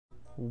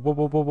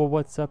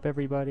What's up,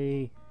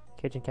 everybody?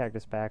 Kitchen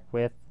Cactus back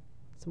with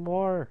some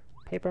more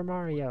Paper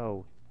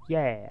Mario.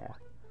 Yeah!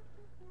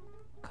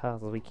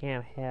 Cause we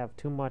can't have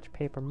too much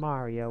Paper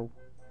Mario.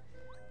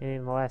 And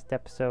in the last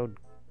episode,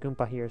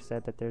 Goomba here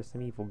said that there's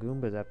some evil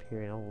Goombas up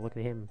here, and oh, look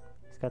at him.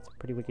 He's got some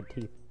pretty wicked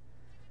teeth.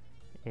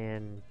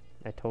 And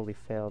I totally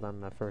failed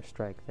on the first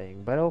strike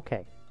thing, but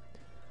okay.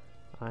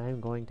 I'm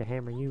going to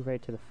hammer you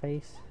right to the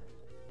face,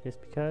 just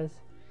because.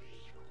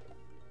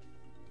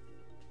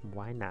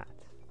 Why not?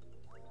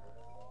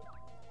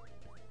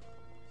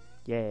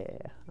 Yeah,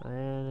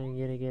 I'm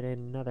gonna get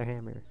another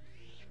hammer.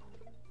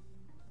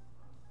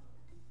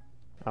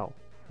 Oh,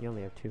 you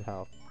only have 2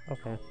 health.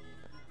 Okay.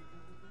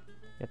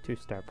 Got 2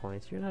 star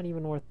points. You're not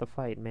even worth the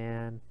fight,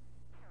 man.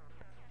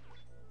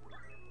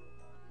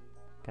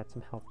 Got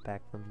some health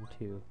back from him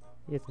too.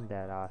 Isn't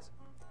that awesome?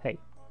 Hey.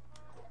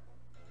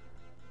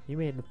 You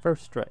made the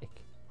first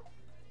strike.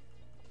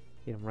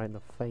 Get him right in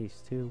the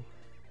face too.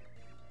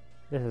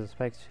 This is a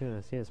spikes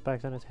too. See the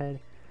spikes on his head?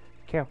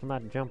 Be careful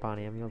not to jump on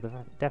him. You'll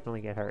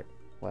definitely get hurt.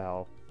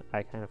 Well,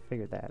 I kind of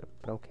figured that.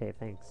 But okay,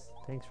 thanks.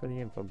 Thanks for the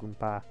info,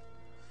 Goompa.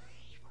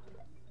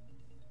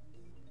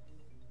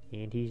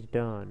 And he's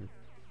done.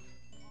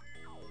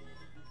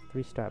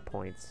 3 star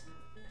points.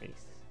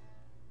 Nice.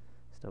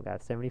 Still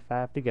got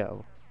 75 to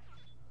go.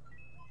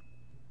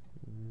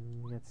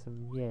 Got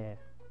some, yeah.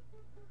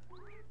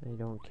 I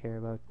don't care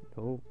about...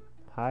 Oh,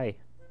 hi.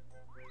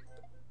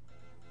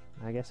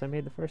 I guess I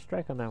made the first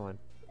strike on that one.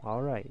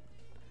 Alright.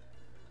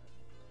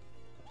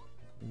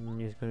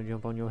 You're just gonna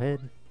jump on your head.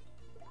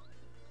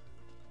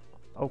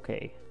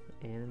 Okay.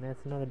 And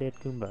that's another dead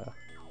Goomba.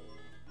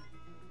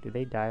 Do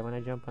they die when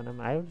I jump on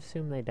them? I would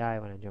assume they die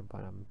when I jump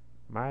on them.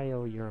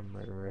 Mario, you're a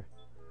murderer.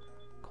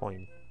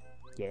 Coin.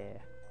 Yeah.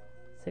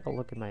 Let's take a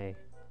look at my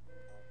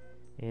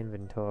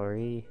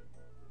inventory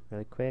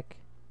really quick.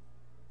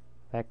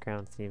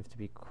 Background seems to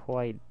be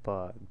quite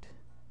bugged.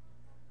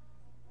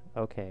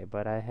 Okay,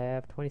 but I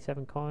have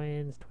 27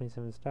 coins,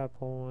 27 star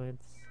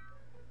points.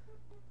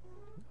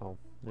 Oh,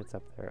 it's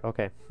up there.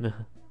 Okay.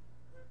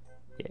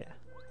 Yeah.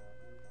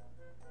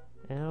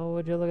 And oh,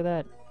 would you look at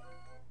that?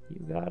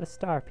 You got a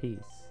star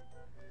piece.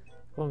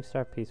 Glowing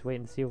star piece. Wait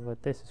and see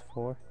what this is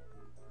for.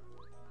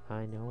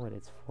 I know what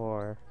it's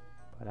for,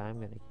 but I'm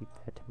gonna keep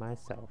that to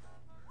myself.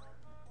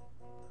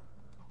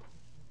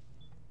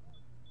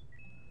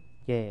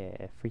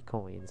 Yeah, free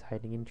coins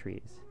hiding in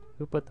trees.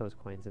 Who put those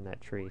coins in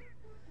that tree?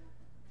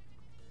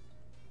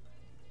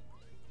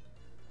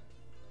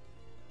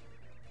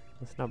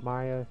 Listen up,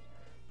 Mario.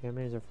 Your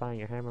enemies are flying.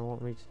 Your hammer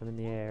won't reach them in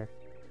the air.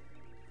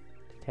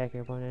 To attack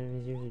your opponent,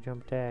 enemies usually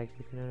jump attacks.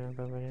 You can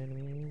not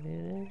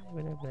enemies.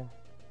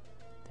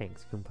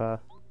 Thanks, Goompa.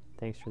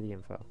 Thanks for the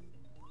info.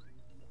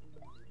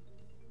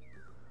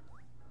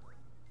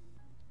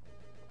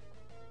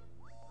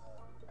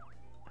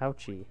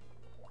 Ouchie.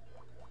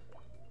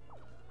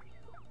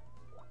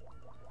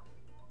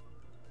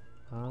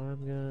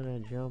 I'm gonna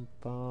jump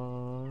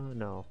on...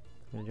 No,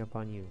 I'm gonna jump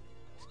on you.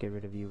 Just get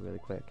rid of you really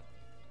quick.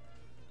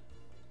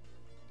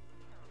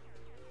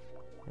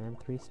 And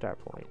 3 star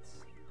points.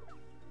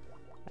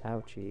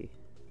 Ouchie.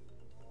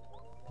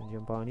 Gonna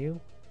jump on you.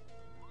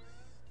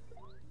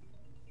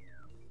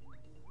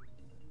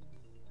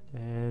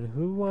 And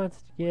who wants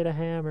to get a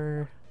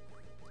hammer?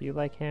 Do you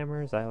like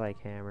hammers? I like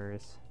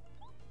hammers.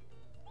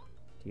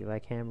 Do you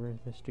like hammers,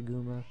 Mr.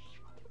 Goomba?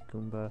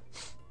 Goomba.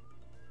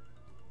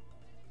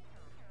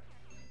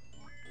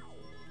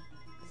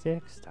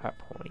 6 star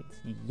points.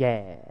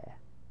 Yeah.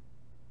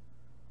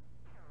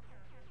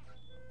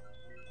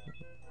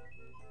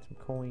 Some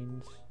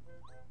coins.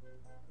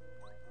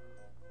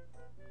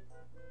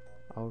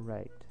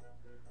 Alright.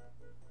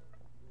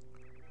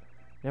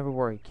 Never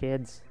worry,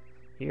 kids.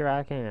 Here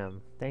I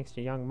am. Thanks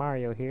to young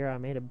Mario here, I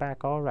made it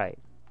back alright.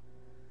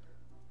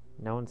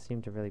 No one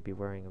seemed to really be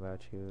worrying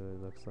about you,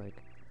 it looks like.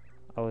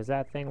 Oh, is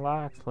that thing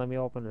locked? Let me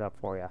open it up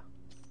for you.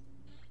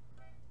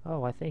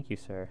 Oh, I thank you,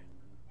 sir.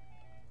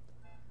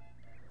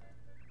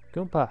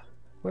 Goompa,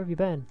 where have you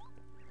been?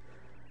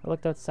 I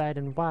looked outside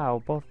and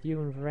wow, both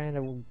you and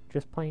Veranda were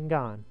just plain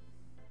gone.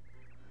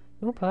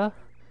 Goompa,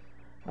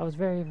 I was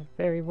very,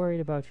 very worried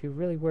about you,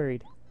 really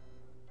worried.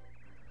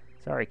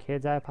 Sorry,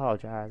 kids, I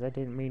apologize. I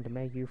didn't mean to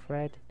make you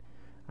fret.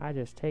 I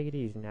just take it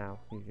easy now.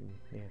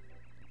 Yeah.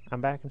 I'm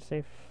back and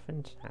safe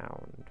and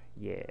sound.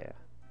 Yeah.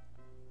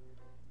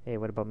 Hey,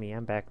 what about me?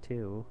 I'm back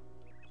too.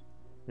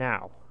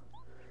 Now,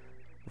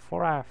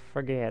 before I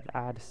forget,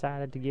 I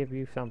decided to give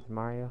you something,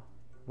 Mario.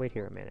 Wait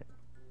here a minute.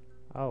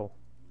 Oh,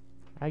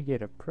 I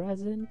get a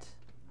present?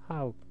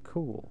 How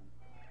cool.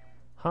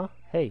 Huh?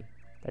 Hey,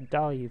 that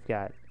doll you've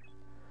got.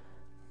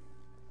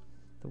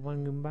 The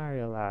one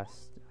Goombario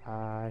lost.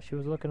 She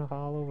was looking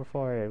all over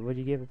for it. Would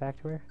you give it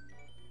back to her?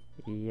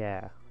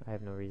 Yeah, I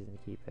have no reason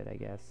to keep it, I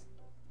guess.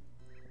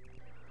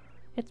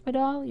 It's my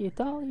dolly,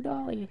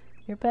 Dolly.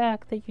 You're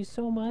back. Thank you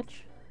so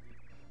much.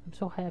 I'm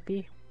so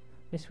happy.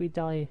 My sweet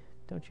dolly,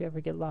 don't you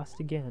ever get lost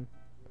again.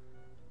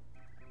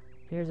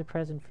 Here's a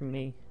present from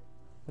me.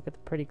 Look at the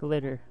pretty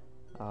glitter.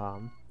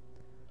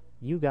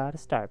 You got a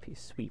star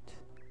piece. Sweet.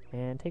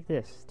 And take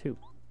this, too.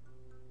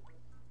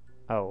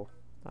 Oh,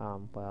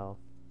 well,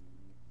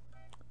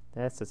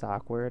 that's just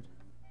awkward.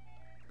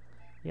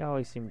 You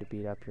always seem to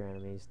beat up your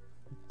enemies.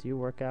 Do you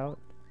work out?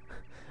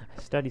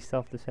 I study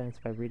self-defense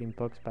by reading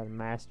books by the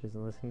masters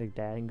and listening to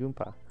Dad and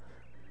Goompa.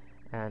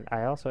 And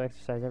I also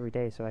exercise every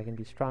day so I can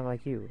be strong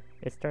like you.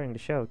 It's starting to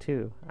show,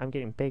 too. I'm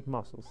getting big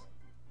muscles.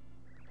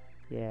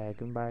 Yeah,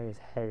 Goombario's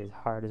head is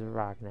hard as a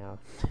rock now.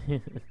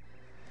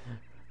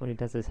 When he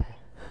does his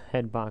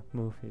head bonk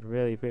move, it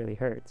really, really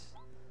hurts.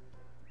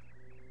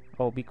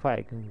 Oh, be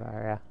quiet,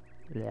 Goombario.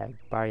 Yeah,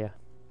 Goombario.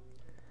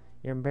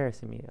 You're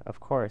embarrassing me. Of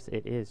course,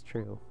 it is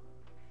true.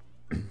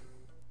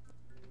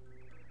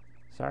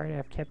 Sorry to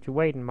have kept you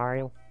waiting,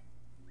 Mario.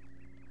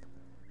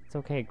 It's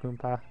okay,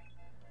 Goompa.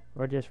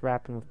 We're just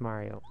rapping with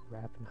Mario.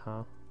 Rapping,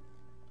 huh?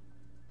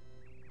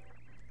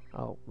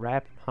 Oh,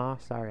 rapping, huh?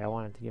 Sorry, I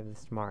wanted to give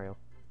this to Mario.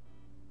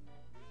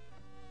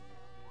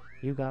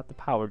 You got the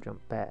power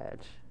jump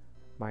badge.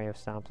 Mario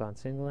stomps on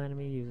single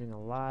enemy using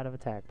a lot of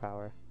attack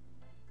power.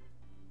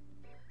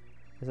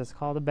 This is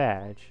called a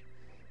badge.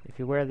 If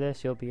you wear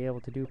this, you'll be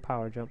able to do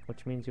power jump,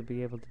 which means you'll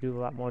be able to do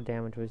a lot more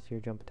damage with your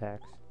jump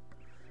attacks.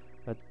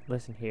 But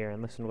listen here,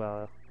 and listen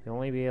well. You'll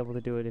only be able to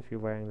do it if you're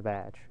wearing the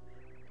badge.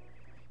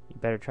 You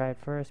better try it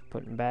first.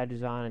 Putting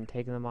badges on and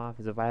taking them off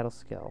is a vital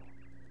skill.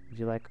 Would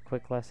you like a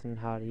quick lesson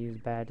how to use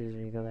badges?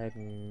 And you go like,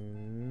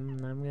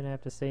 I'm gonna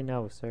have to say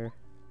no, sir.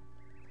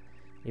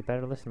 You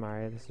better listen,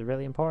 Mario. This is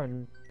really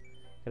important.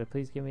 Could you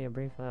please give me a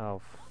brief...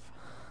 Oh,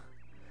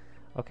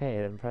 okay,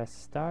 then press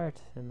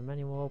start, and the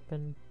menu will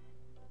open.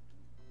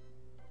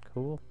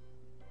 Cool.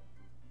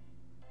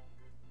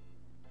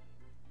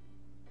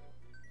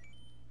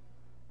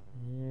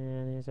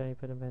 And here's how you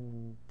put them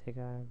in. Take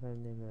off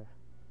and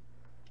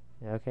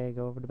okay,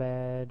 go over the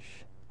badge.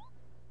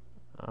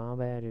 All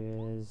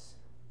badges.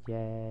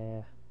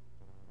 Yeah.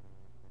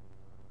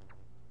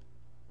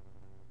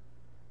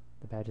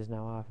 The badge is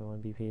now off and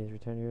 1 BP is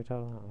returned to your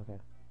total. Oh,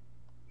 okay.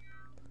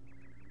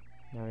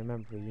 Now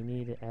remember, you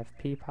need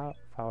FP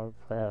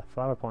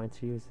flower points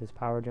to use this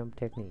power jump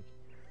technique.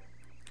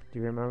 Do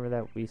you remember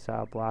that we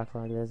saw a block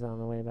like this on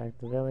the way back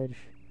to the village?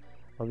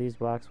 Well, these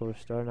blocks will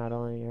restore not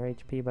only your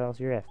HP, but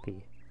also your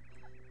FP.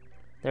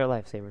 They're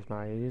lifesavers,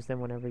 Mario. Use them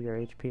whenever your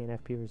HP and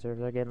FP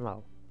reserves are getting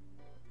low.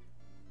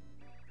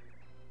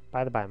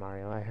 By the by,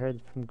 Mario, I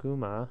heard from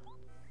Goomba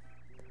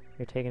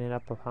you're taking it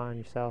up upon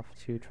yourself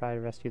to try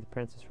to rescue the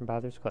princess from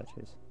Bowser's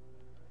clutches.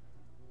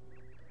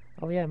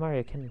 Oh yeah,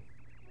 Mario can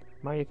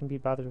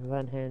beat Bowser with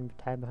one hand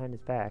tied behind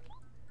his back.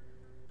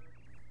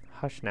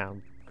 Hush now,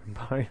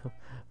 Mario.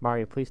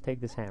 Mario, please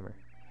take this hammer.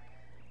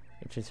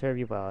 It should serve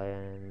you well,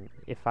 and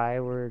if I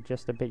were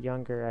just a bit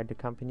younger, I'd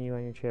accompany you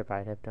on your trip.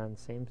 I'd have done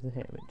the same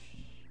damage.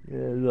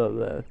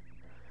 The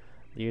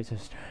years are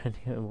starting to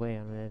get away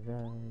on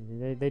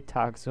it. They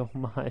talk so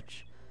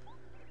much.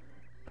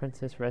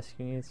 Princess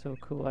rescuing is so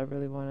cool. I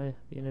really want to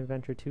be an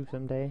adventurer too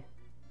someday.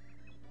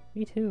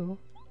 Me too.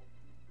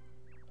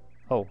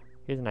 Oh,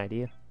 here's an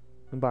idea.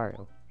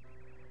 Goombario.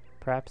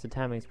 Perhaps the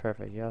timing's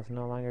perfect. You're also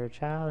no longer a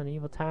child and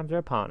evil times are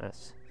upon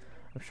us.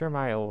 I'm sure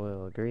Mario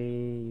will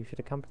agree. You should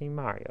accompany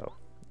Mario.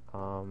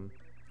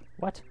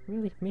 What?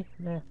 Really? Me?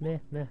 Meh.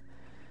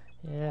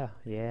 Yeah.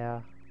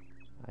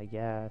 I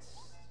guess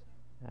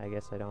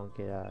I don't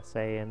get a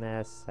say in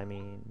this. I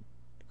mean,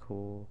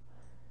 cool.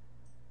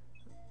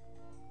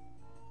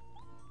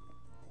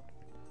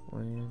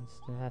 When's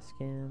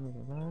asking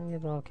Mario?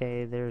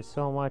 Okay, there's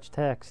so much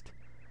text.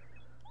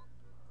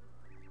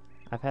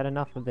 I've had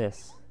enough of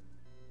this.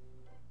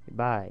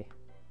 Goodbye.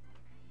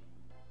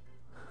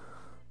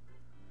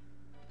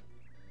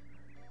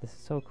 This is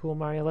so cool,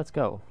 Mario. Let's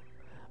go.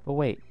 But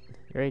wait,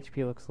 your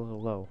HP looks a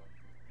little low.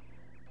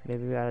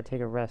 Maybe we ought to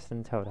take a rest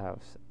in Toad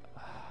House.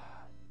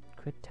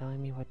 Quit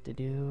telling me what to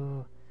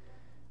do.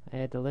 I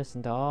had to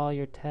listen to all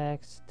your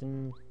text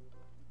and...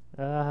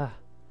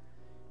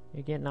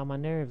 You're getting on my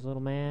nerves,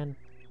 little man.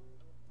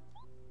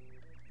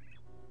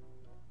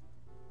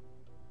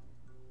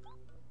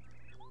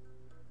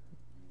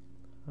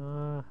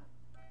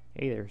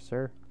 Hey there,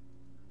 sir.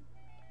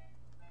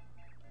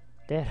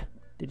 Dad,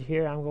 did you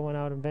hear I'm going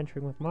out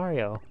adventuring with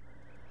Mario?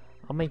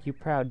 I'll make you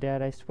proud,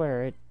 Dad, I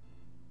swear it.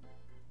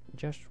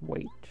 Just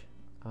wait.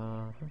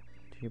 To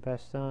your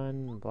best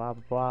son, blah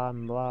blah blah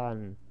and blah,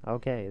 and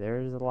okay,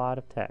 there's a lot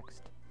of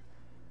text.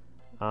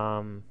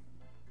 And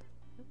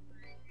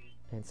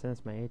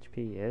since my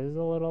HP is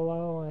a little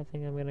low, I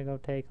think I'm gonna go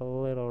take a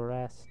little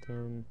rest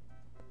in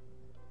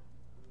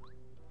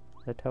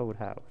the Toad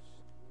House.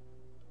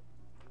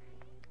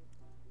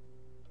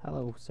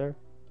 Hello, sir.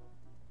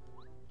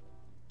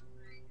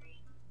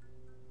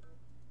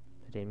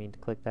 I didn't mean to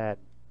click that.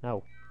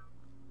 No.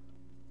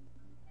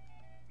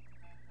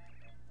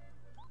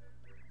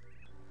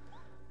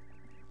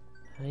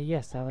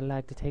 Yes, I would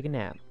like to take a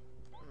nap.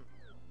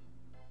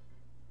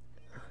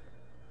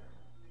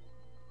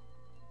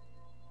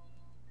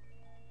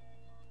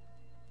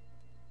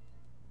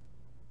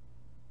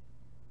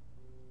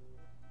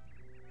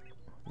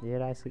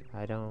 Did I sleep?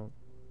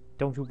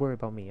 Don't you worry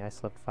about me. I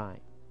slept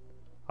fine.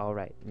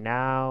 Alright,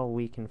 now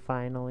we can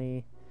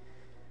finally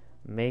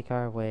make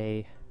our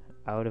way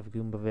out of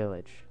Goomba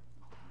Village.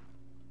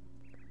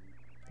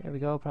 There we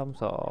go, problem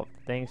solved.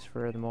 Thanks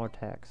for the more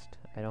text.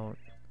 I don't...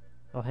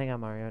 Oh, hang on,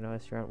 Mario. I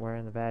noticed you aren't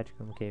wearing the badge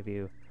Goomba gave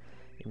you.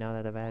 You know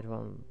that the badge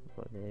won't...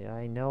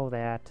 I know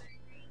that.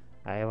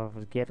 I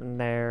was getting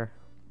there.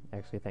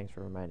 Actually, thanks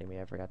for reminding me.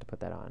 I forgot to put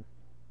that on.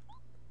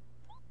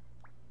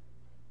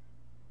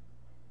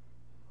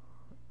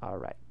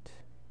 Alright.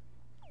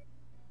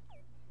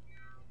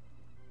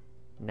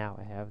 Now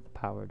I have the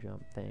power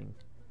jump thing.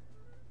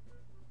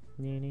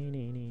 Nee, nee,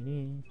 nee, nee,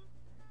 nee.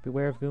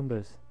 Beware of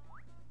Goombas.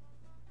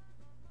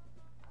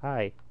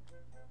 Hi.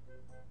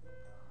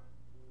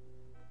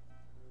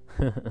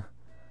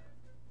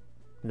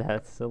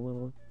 That's a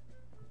little...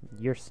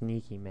 You're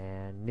sneaky,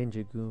 man.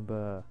 Ninja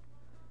Goomba.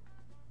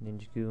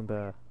 Ninja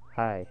Goomba.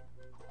 Hi.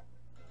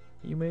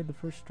 You made the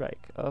first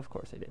strike. Of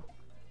course I did.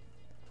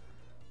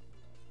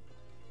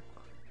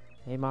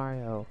 Hey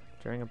Mario.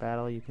 During a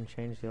battle you can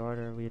change the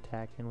order we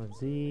attack in with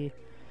Z. You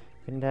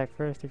can attack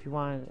first if you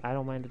want. I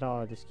don't mind at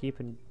all. Just keep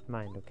in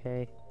mind,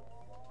 okay?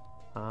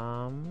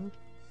 I'm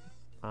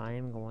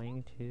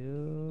going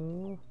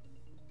to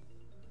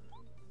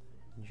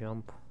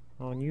jump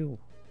on you.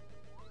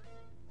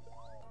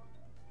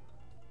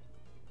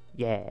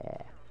 Yeah,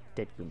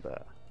 dead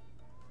Goomba.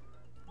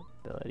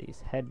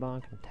 Abilities: Head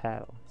Bonk and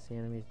Tattle. See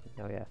enemies.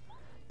 Oh yeah,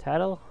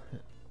 Tattle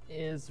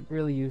is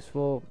really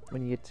useful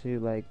when you get to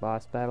like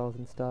boss battles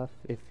and stuff.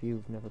 If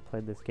you've never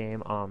played this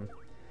game,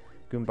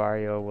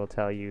 Goombario will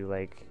tell you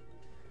like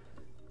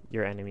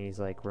your enemies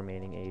like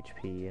remaining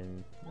HP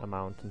and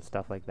amount and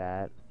stuff like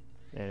that,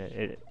 and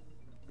it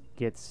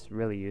gets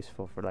really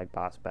useful for like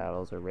boss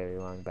battles or really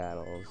long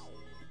battles.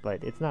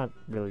 But it's not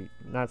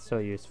so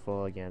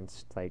useful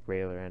against like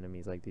regular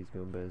enemies like these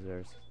Goombas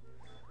or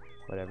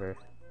whatever.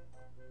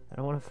 I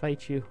don't want to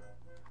fight you.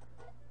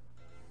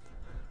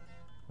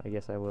 I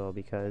guess I will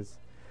because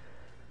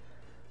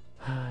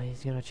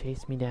he's gonna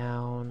chase me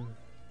down.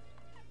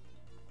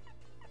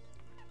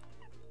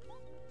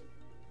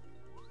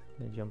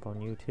 I'm gonna jump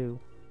on you too.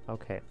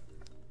 Okay.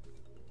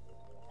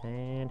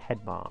 And head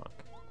bonk.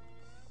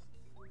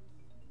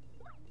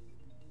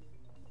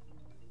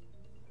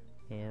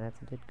 And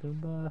that's a dead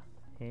Goomba.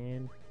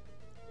 And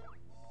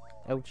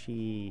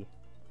ouchie.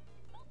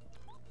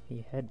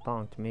 He head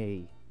bonked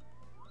me.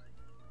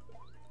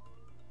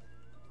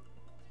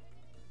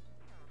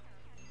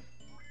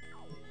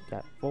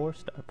 Got 4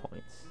 star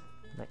points.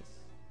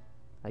 Nice.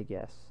 I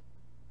guess.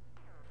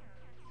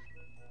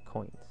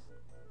 Coins.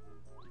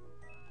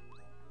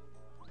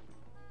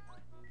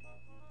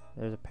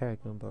 There's a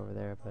Paragoomba over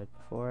there, but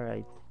before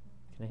I...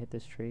 Can I hit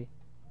this tree?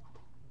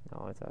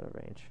 No, it's out of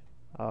range.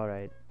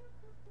 Alright.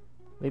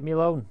 Leave me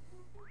alone.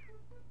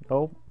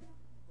 Nope.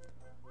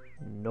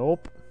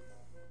 Nope.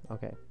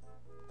 Okay.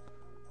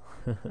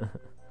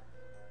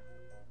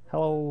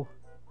 Hello.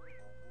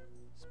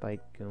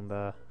 Spike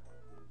Goomba.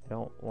 I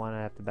don't want to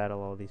have to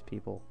battle all these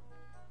people.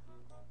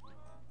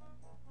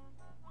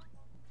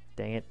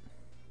 Dang it.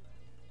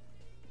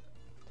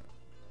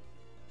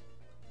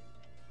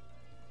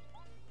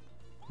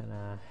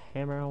 Gonna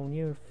hammer on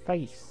your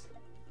face.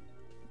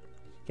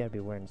 You gotta be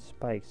wearing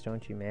spikes,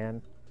 don't you,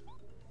 man?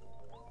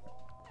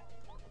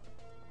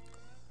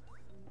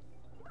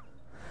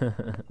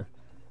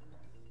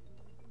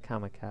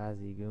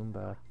 Kamikaze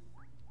Goomba.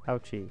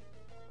 Ouchie.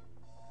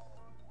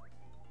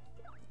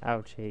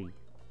 Ouchie.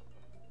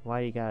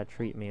 Why you gotta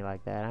treat me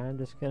like that? I'm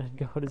just gonna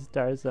go to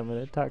Star Summit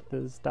and talk to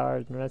the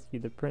stars and rescue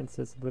the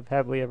princess and live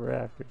happily ever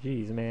after.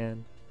 Jeez,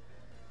 man.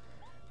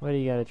 Why do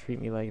you gotta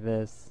treat me like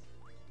this?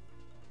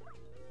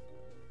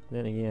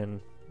 Then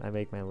again, I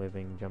make my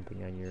living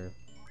jumping on your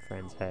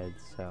friends'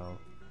 heads, so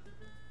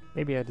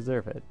maybe I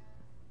deserve it.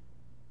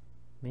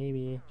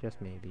 Maybe, just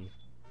maybe.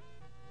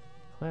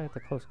 Collect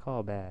the close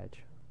call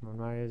badge. When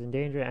Mario is in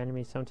danger,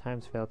 enemies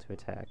sometimes fail to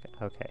attack.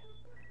 Okay.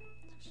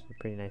 It's a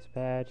pretty nice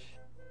badge.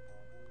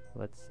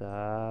 Let's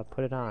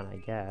put it on, I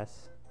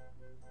guess.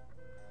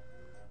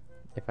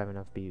 If I have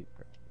enough peep.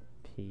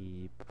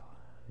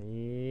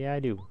 Yeah, I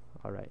do.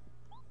 Alright.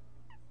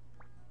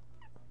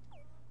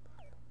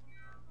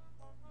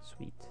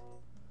 Sweet.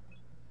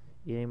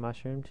 Eat a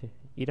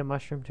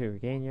mushroom to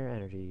regain your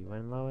energy.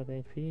 When low with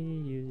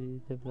HP,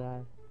 use the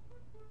blood.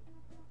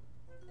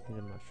 Eat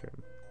a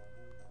mushroom.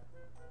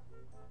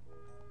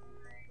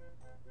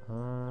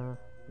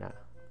 Nah,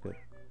 good.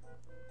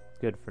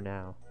 Good for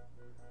now.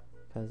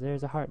 Because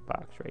there's a heart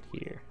box right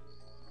here.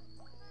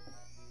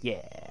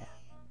 Yeah.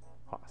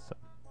 Awesome.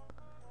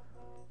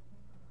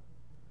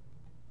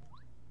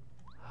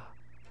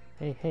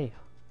 Hey,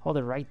 hold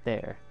it right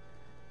there.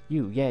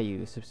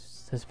 You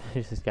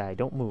suspicious guy,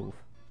 don't move.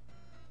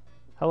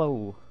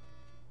 Hello.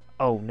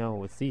 Oh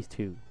no, it's these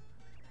two.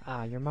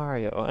 Ah, you're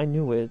Mario. I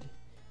knew it.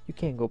 You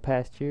can't go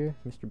past here,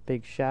 Mr.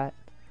 Big Shot.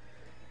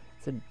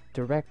 It's a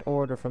direct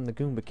order from the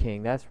Goomba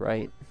King, that's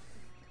right.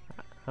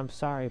 I'm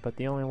sorry, but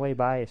the only way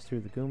by is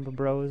through the Goomba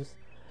Bros.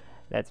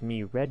 That's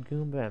me, Red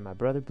Goomba, and my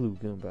brother, Blue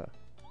Goomba.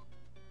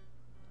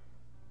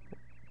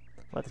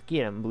 Let's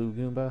get him, Blue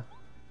Goomba.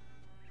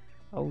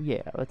 Oh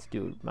yeah, let's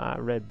do it, my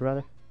red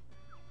brother.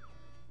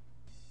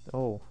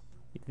 Oh,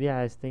 You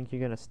guys think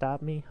you're gonna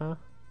stop me, huh?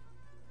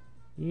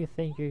 You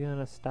think you're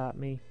gonna stop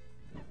me?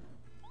 I'm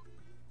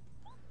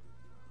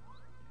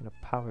gonna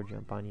power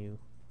jump on you.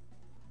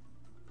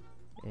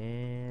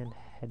 And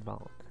head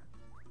bonk.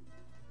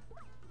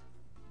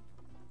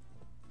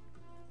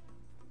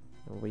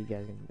 What are you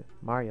guys gonna do?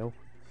 Mario,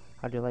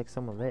 how'd you like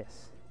some of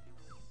this?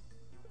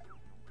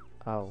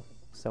 Oh,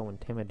 so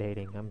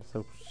intimidating. I'm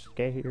so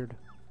scared.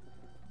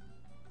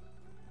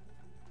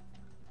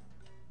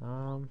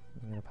 I'm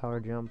gonna power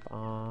jump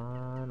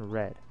on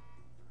red.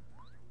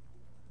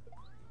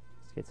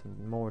 Let's get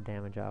some more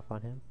damage off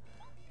on him.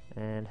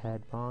 And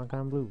head bonk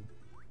on blue.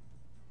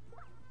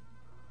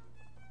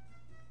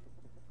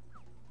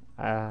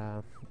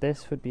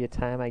 This would be a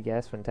time, I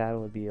guess, when Tattle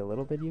would be a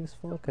little bit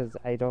useful, because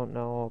I don't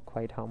know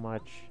quite how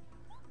much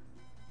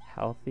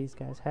health these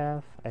guys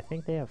have. I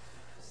think they have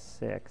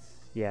 6.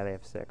 Yeah, they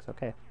have 6.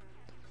 Okay.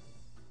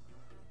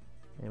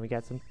 And we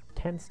got some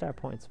 10 star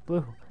points.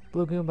 Blue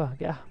Goomba.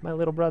 Yeah, my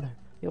little brother.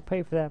 You'll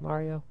pay for that,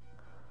 Mario.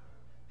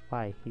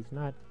 Why? He's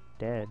not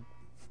dead.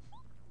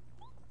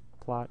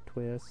 Plot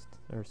twist,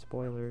 or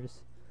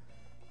spoilers.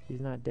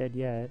 He's not dead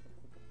yet.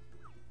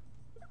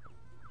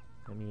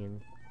 I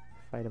mean,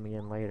 fight him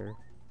again later,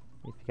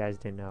 if you guys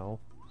didn't know.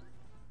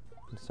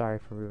 I'm sorry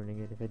for ruining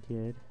it if it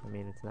did. I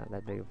mean, it's not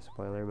that big of a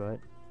spoiler, but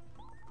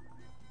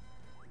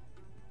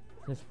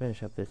let's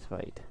finish up this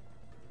fight.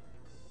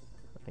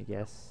 I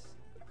guess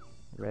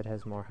red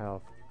has more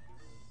health.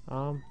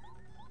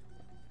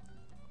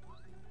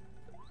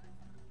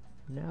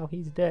 Now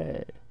he's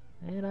dead,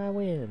 and I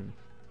win.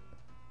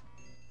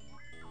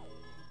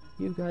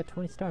 You got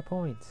 20 star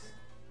points.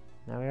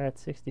 Now we're at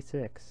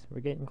 66.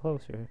 We're getting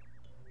closer.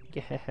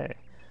 Yeah.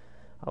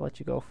 I'll let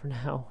you go for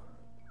now.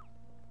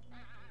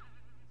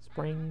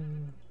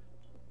 Spring.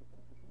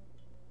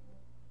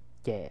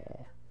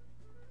 Yeah.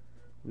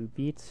 We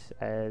beat,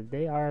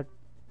 they are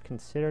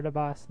considered a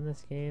boss in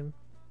this game.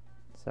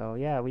 So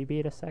yeah, we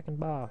beat a second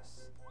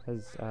boss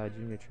as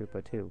Junior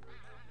Troopa too.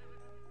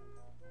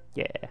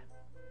 Yeah.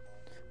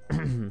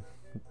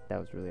 That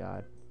was really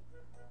odd.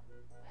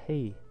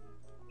 Hey.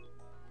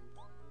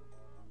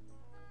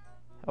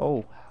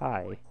 Oh,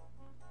 hi.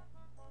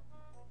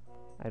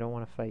 I don't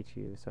want to fight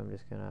you, so I'm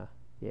just gonna,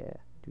 yeah,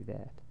 do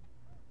that.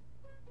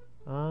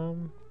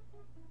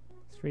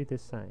 Let's read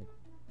this sign.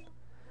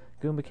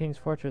 Goomba King's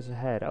Fortress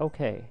ahead.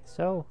 Okay,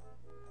 so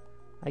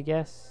I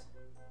guess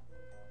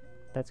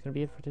that's gonna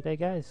be it for today,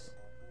 guys.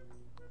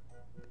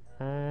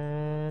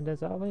 And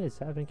as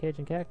always, I've been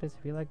Cajun Cactus.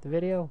 If you liked the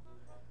video,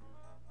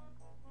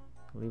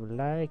 leave a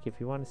like. If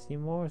you want to see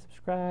more,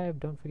 subscribe.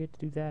 Don't forget to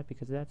do that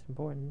because that's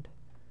important.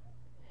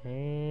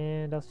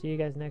 And I'll see you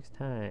guys next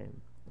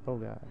time. Oh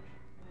gosh.